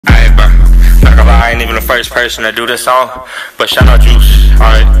gonna lie, I ain't even the first person to do this song, but shout out Juice,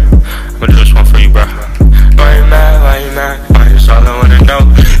 alright? I'm gonna do this one for you, bro. Why you mad? Why you mad? That's all I wanna know.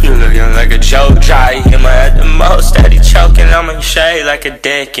 You looking like a joke, dry humor at the most. Steady choking on my shade like a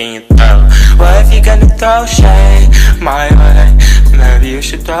dick in your throat. Well, if you're gonna throw shade my way, maybe you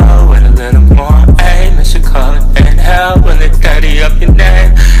should throw it a little more. Aim, it's a code in hell when they dirty up your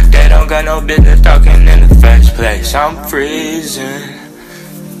name. They don't got no business talking in the first place. I'm freezing.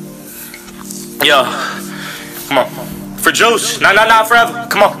 Yo, come on. For Juice, nah, forever.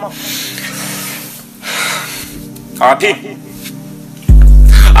 Come on. R.I.P.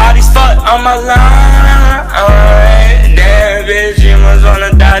 All these fuck on my line. Damn, bitch, you must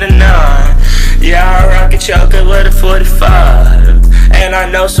wanna die tonight. Yeah, I rock a choker with a 45. And I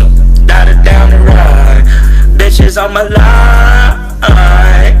know some data down the ride. Bitches on my line.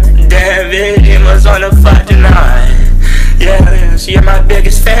 Damn, bitch, you must wanna fuck tonight. Yeah, you're my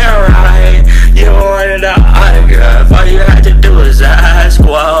biggest fan, right? You wanted an autograph. All you had to do was ask,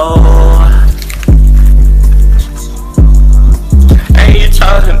 whoa.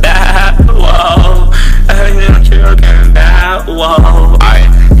 Talking about, whoa, I'm talking about, whoa,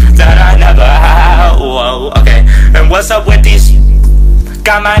 that I never had, whoa, okay, and what's up with these,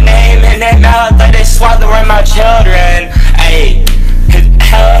 got my name in their mouth like they swallowing my children, hey,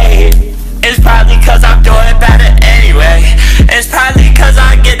 it's probably cause I'm doing better anyway, it's probably cause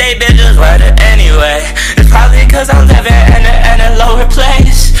I get they bitches wetter anyway, it's probably cause I'm living in a lower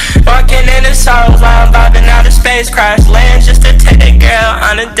place, walking in the sorrows while I'm vibing out of space, crash land just to take a girl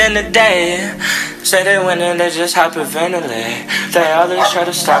on it in the day. Say they win and they just hyperventilate. They always try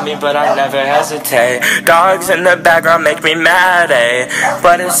to stop me, but I never hesitate. Dogs in the background make me mad, eh?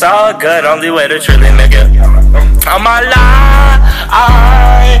 But it's all good, only way to truly make it. On my line,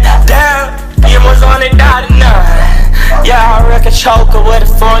 damn, you was on it die tonight. Yeah, I wreck a choker with a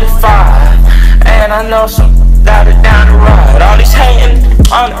 45. And I know some that are down the road. All these hating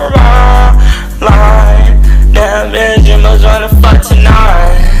on the wrong line. Damn, bitch, you must wanna fuck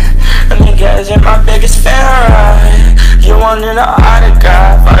tonight. I mean, guys, you're my biggest fan, right? You wanted an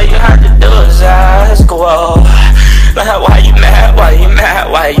autograph, all you had to do was ask, whoa. Like, why you mad, why you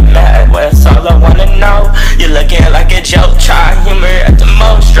mad, why you mad? Well, that's all I wanna know. You looking like a joke, try humor at the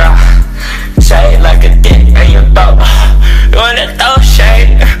most, dry. Shade like a dick in your throat. You wanna throw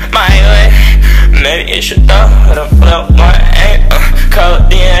shade my way? Maybe you should throw it up my aim. Code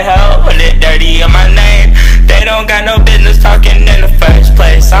in hell when it dirty on my name. They don't got no business talking in the first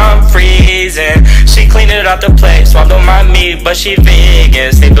place. I'm freezing. She cleaned it off the plate. Swallowed my meat, but she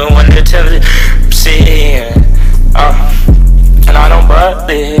vegan. Sleeping with the Tennessee. And I don't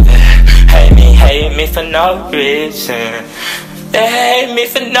believe it. Hate me for no reason. They hate me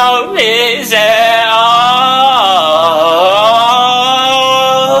for no reason.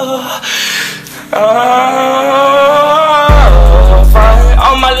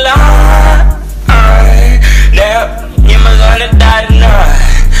 On my line. Damn, you must wanna die tonight.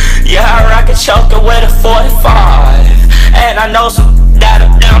 Yeah, I rock a choker with a 45. And I know some data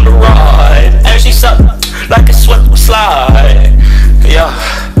down the road. And she suck like a swift slide. Yeah,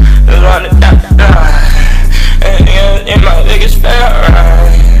 just wanna die tonight. And you're my biggest fan,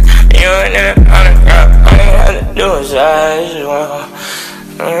 right? You ain't in it on the ground. All you had to do is ask, well.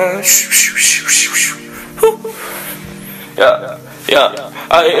 Yeah,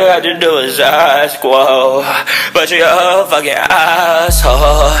 all you had to do is ask, whoa. But you're a fucking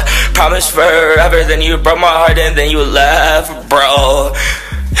asshole. Promised forever, then you broke my heart and then you left, bro.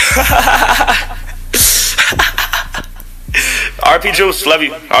 RP Juice, love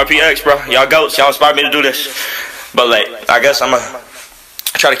you. RPX, bro. Y'all goats, y'all inspired me to do this. But like, I guess I'm gonna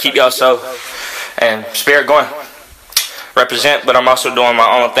try to keep y'all soul and spirit going. Represent, but I'm also doing my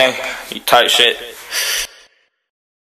own thing. Type shit.